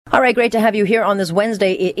All right, great to have you here on this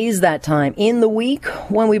Wednesday. It is that time in the week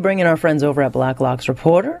when we bring in our friends over at Blacklock's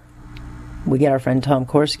Reporter. We get our friend Tom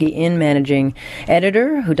Korski in, managing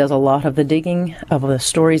editor, who does a lot of the digging of the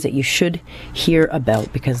stories that you should hear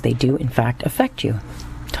about because they do, in fact, affect you.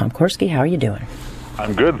 Tom Korski, how are you doing?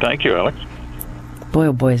 I'm good. Thank you, Alex. Boy,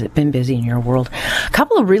 oh boy, has it been busy in your world. A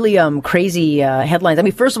couple of really crazy headlines. I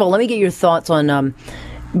mean, first of all, let me get your thoughts on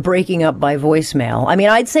breaking up by voicemail. I mean,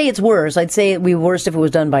 I'd say it's worse. I'd say it'd be worse if it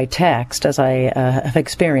was done by text, as I have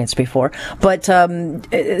experienced before. But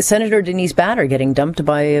Senator Denise Batter getting dumped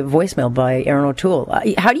by voicemail by Aaron O'Toole.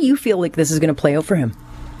 How do you feel like this is going to play out for him?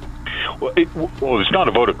 Well, it's not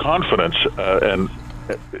a vote of confidence, and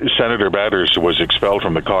Senator Batters was expelled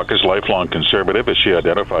from the caucus, lifelong conservative, as she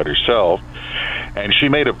identified herself. And she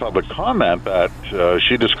made a public comment that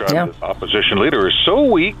she described the opposition leader as so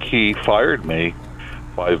weak he fired me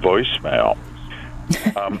by voicemail.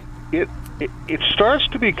 It starts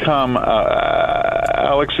to become,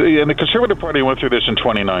 Alex, and the Conservative Party went through this in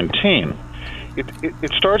 2019.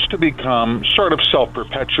 It starts to become sort of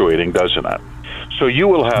self-perpetuating, doesn't it? So you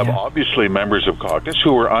will have obviously members of caucus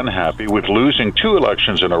who are unhappy with losing 2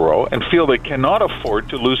 elections in a row and feel they cannot afford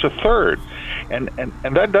to lose a third, and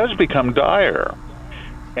that does become dire.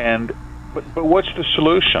 But what's the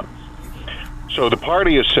solution? So the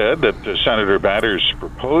party has said that Senator Batter's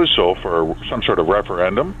proposal for some sort of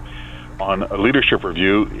referendum on a leadership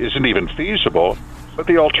review isn't even feasible, but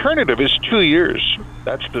the alternative is 2 years.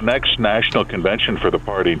 That's the next national convention for the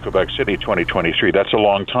party in Quebec City, 2023. That's a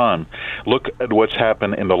long time. Look at what's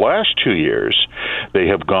happened in the last 2 years. They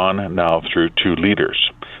have gone now through 2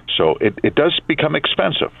 leaders. So it does become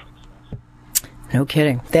expensive. No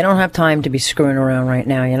kidding. They don't have time to be screwing around right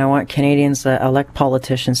now. You know what? Canadians elect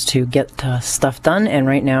politicians to get stuff done, and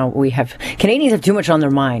right now Canadians have too much on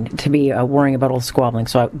their mind to be worrying about all the squabbling.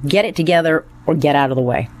 So get it together or get out of the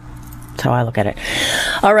way. That's how I look at it.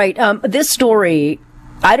 All right. This story,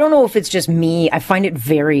 I don't know if it's just me. I find it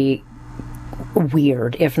very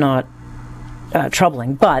weird, if not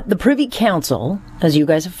troubling. But the Privy Council, as you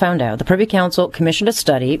guys have found out, the Privy Council commissioned a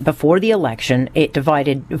study before the election. It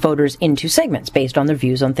divided voters into segments based on their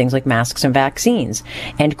views on things like masks and vaccines.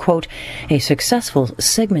 And, quote, a successful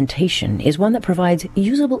segmentation is one that provides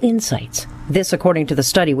usable insights. This, according to the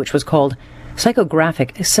study, which was called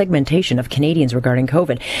Psychographic Segmentation of Canadians Regarding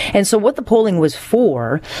COVID. And so what the polling was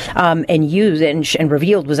for and used and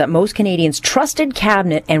revealed was that most Canadians trusted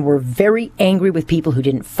Cabinet and were very angry with people who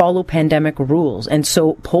didn't follow pandemic rules. And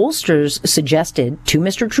so pollsters suggested to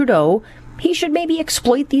Mr. Trudeau he should maybe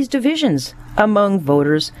exploit these divisions among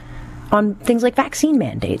voters on things like vaccine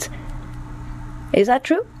mandates. Is that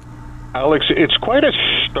true? Alex, it's quite a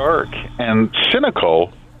stark and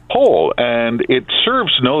cynical poll, and it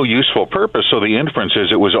serves no useful purpose, so the inference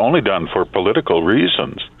is it was only done for political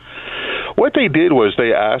reasons. What they did was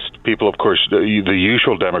they asked people, of course, the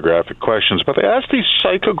usual demographic questions, but they asked these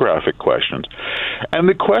psychographic questions. And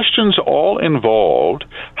the questions all involved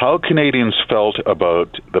how Canadians felt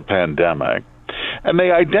about the pandemic, and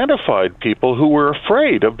they identified people who were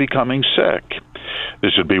afraid of becoming sick.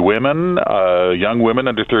 This would be women, young women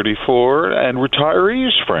under 34, and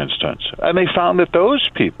retirees, for instance. And they found that those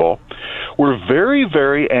people were very,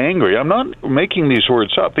 very angry. I'm not making these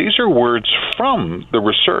words up. These are words from the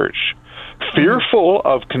research. Fearful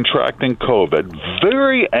of contracting COVID,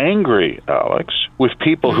 very angry, Alex, with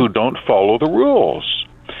people who don't follow the rules.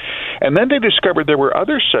 And then they discovered there were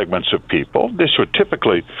other segments of people, this were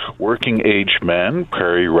typically working-age men,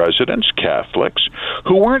 prairie residents, Catholics,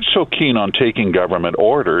 who weren't so keen on taking government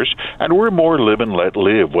orders and were more live and let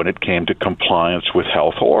live when it came to compliance with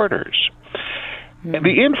health orders. And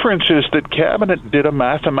the inference is that Cabinet did a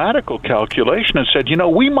mathematical calculation and said,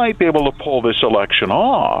 we might be able to pull this election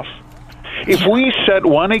off if we set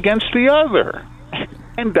one against the other.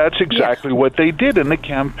 And that's exactly what they did in the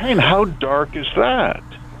campaign. How dark is that?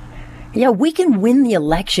 Yeah, we can win the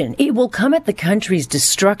election. It will come at the country's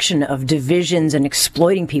destruction of divisions and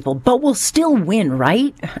exploiting people, but we'll still win,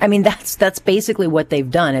 right? I mean, that's basically what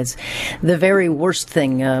they've done. It's the very worst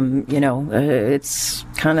thing, it's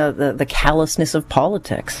kind of the callousness of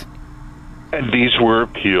politics. And these were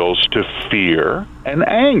appeals to fear and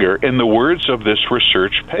anger, in the words of this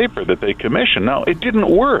research paper that they commissioned. Now, it didn't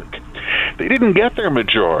work. They didn't get their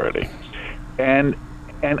majority. And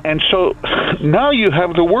so now you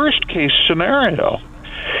have the worst case scenario,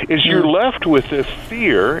 is you're left with the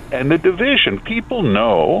fear and the division. People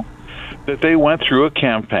know that they went through a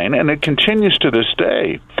campaign, and it continues to this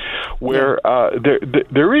day, where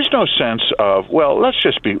there is no sense of, well, let's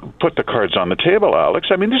just put the cards on the table, Alex.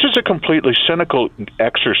 I mean, this is a completely cynical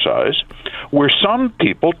exercise where some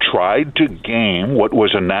people tried to game what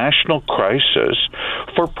was a national crisis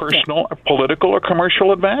for personal, political, or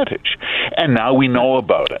commercial advantage, and now we know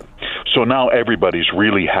about it. So now everybody's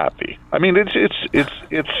really happy. I mean,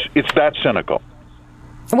 it's that cynical.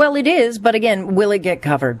 Well, it is, but again, will it get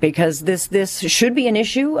covered? Because this should be an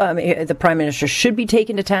issue. The Prime Minister should be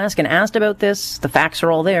taken to task and asked about this. The facts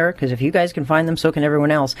are all there, because if you guys can find them, so can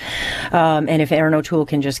everyone else. And if Erin O'Toole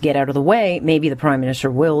can just get out of the way, maybe the Prime Minister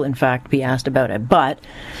will, in fact, be asked about it. But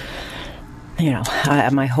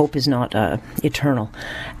my hope is not eternal.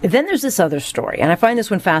 Then there's this other story, and I find this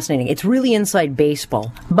one fascinating. It's really inside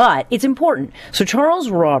baseball, but it's important. So Charles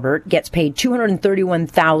Robert gets paid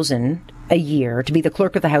 $231,000 a year to be the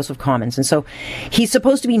clerk of the House of Commons, and so he's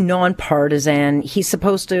supposed to be nonpartisan. He's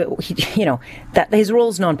supposed to, that his role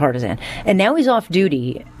is nonpartisan, and now he's off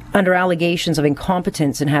duty under allegations of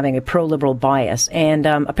incompetence and having a pro-liberal bias. And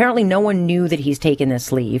apparently no one knew that he's taken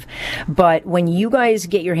this leave. But when you guys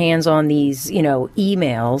get your hands on these,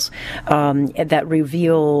 emails that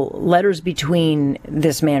reveal letters between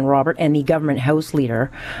this man, Robert, and the government House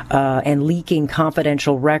leader, and leaking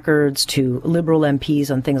confidential records to Liberal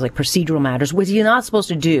MPs on things like procedural matters, which you're not supposed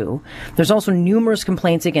to do. There's also numerous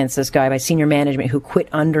complaints against this guy by senior management who quit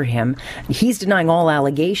under him. He's denying all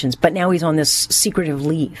allegations, but now he's on this secretive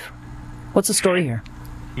leave. What's the story here?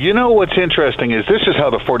 You know what's interesting is this is how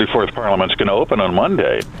the 44th Parliament's going to open on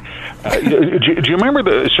Monday. Do you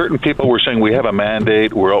remember certain people were saying we have a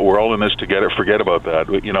mandate, we're all in this together, forget about that.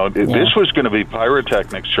 This was going to be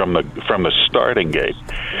pyrotechnics from the starting gate.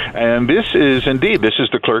 And this is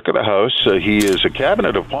the clerk of the House. He is a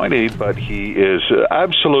cabinet appointee, but he is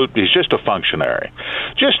he's just a functionary.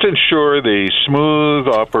 Just ensure the smooth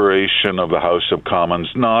operation of the House of Commons,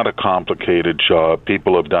 not a complicated job.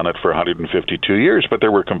 People have done it for 152 years, but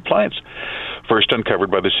there were complaints, first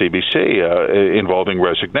uncovered by the CBC, involving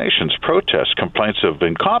resignations, protests, complaints of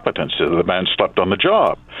incompetence, that the man slept on the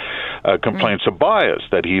job, complaints of bias,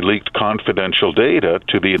 that he leaked confidential data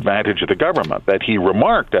to the advantage of the government, that he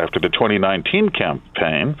remarked after the 2019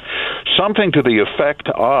 campaign something to the effect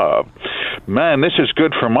of, man, this is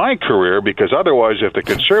good for my career, because otherwise if the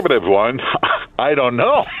Conservative won, I don't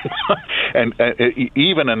know. and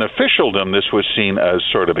even in officialdom, this was seen as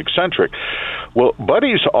sort of eccentric. Well,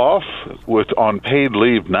 Buddy's off on paid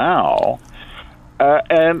leave now,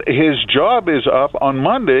 and his job is up on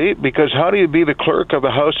Monday, because how do you be the clerk of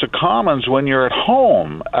the House of Commons when you're at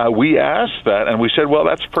home? We asked that, and we said, well,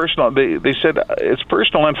 that's personal. They said it's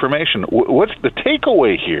personal information. What's the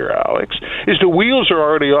takeaway here, Alex, is the wheels are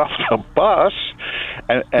already off the bus,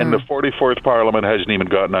 and the 44th Parliament hasn't even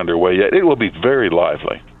gotten underway yet. It will be very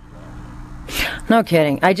lively. No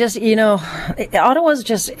kidding. Ottawa's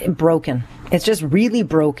just broken. It's just really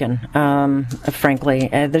broken, frankly.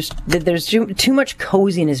 There's too much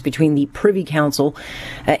coziness between the Privy Council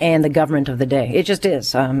and the government of the day. It just is.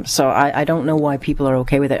 So I don't know why people are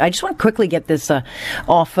okay with it. I just want to quickly get this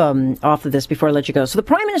off of this before I let you go. So the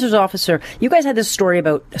Prime Minister's officer, you guys had this story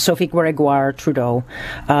about Sophie Gregoire Trudeau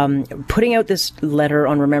putting out this letter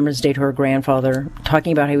on Remembrance Day to her grandfather,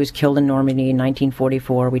 talking about how he was killed in Normandy in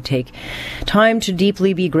 1944. We take time to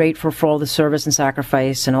deeply be grateful for all the service and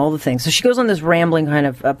sacrifice and all the things. So she goes on this rambling kind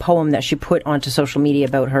of poem that she put onto social media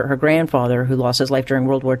about her grandfather, who lost his life during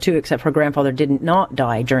World War II, except her grandfather did not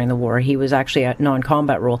die during the war. He was actually a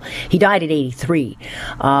non-combat role. He died at 83,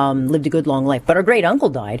 lived a good long life. But her great uncle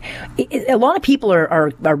died. A lot of people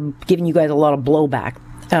are giving you guys a lot of blowback.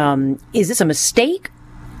 Is this a mistake,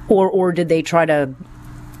 or did they try to,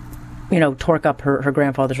 torque up her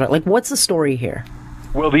grandfather's right? Like, what's the story here?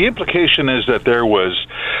 Well, the implication is that there was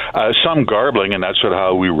some garbling, and that's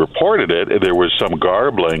how we reported it. There was some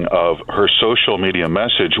garbling of her social media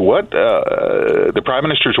message. What the Prime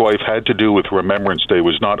Minister's wife had to do with Remembrance Day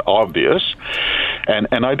was not obvious,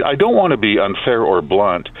 and I don't want to be unfair or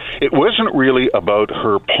blunt. It wasn't really about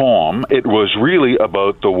her poem. It was really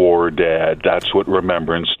about the war dad. That's what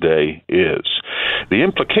Remembrance Day is. The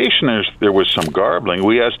implication is there was some garbling.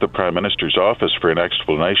 We asked the Prime Minister's office for an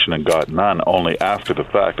explanation and got none, only after the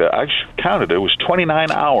fact. I counted it was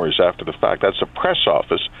 29 hours after the fact. That's a press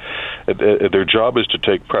office. Their job is to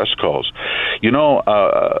take press calls.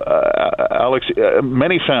 Alex,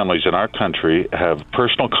 many families in our country have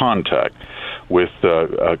personal contact with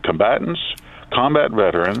combatants, combat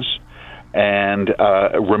veterans, and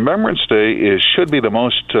Remembrance Day should be the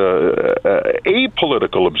most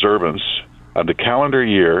apolitical observance of the calendar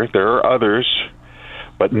year. There are others,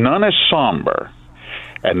 but none is somber.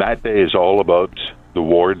 And that day is all about the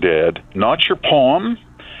war dead. Not your poem,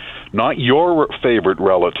 not your favorite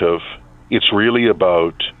relative. It's really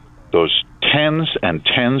about those tens and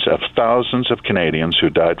tens of thousands of Canadians who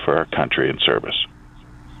died for our country in service.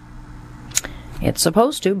 It's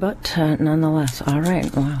supposed to, but nonetheless. All right.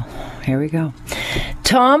 Well, here we go.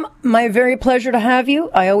 Tom, my very pleasure to have you.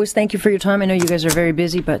 I always thank you for your time. I know you guys are very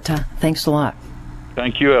busy, but thanks a lot.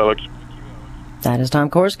 Thank you, Alex. That is Tom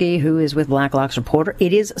Korski, who is with Blacklock's Reporter.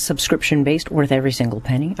 It is subscription-based, worth every single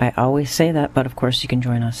penny. I always say that, but of course you can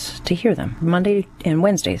join us to hear them Monday and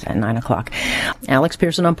Wednesdays at 9 o'clock. Alex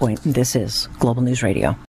Pearson on point. This is Global News Radio.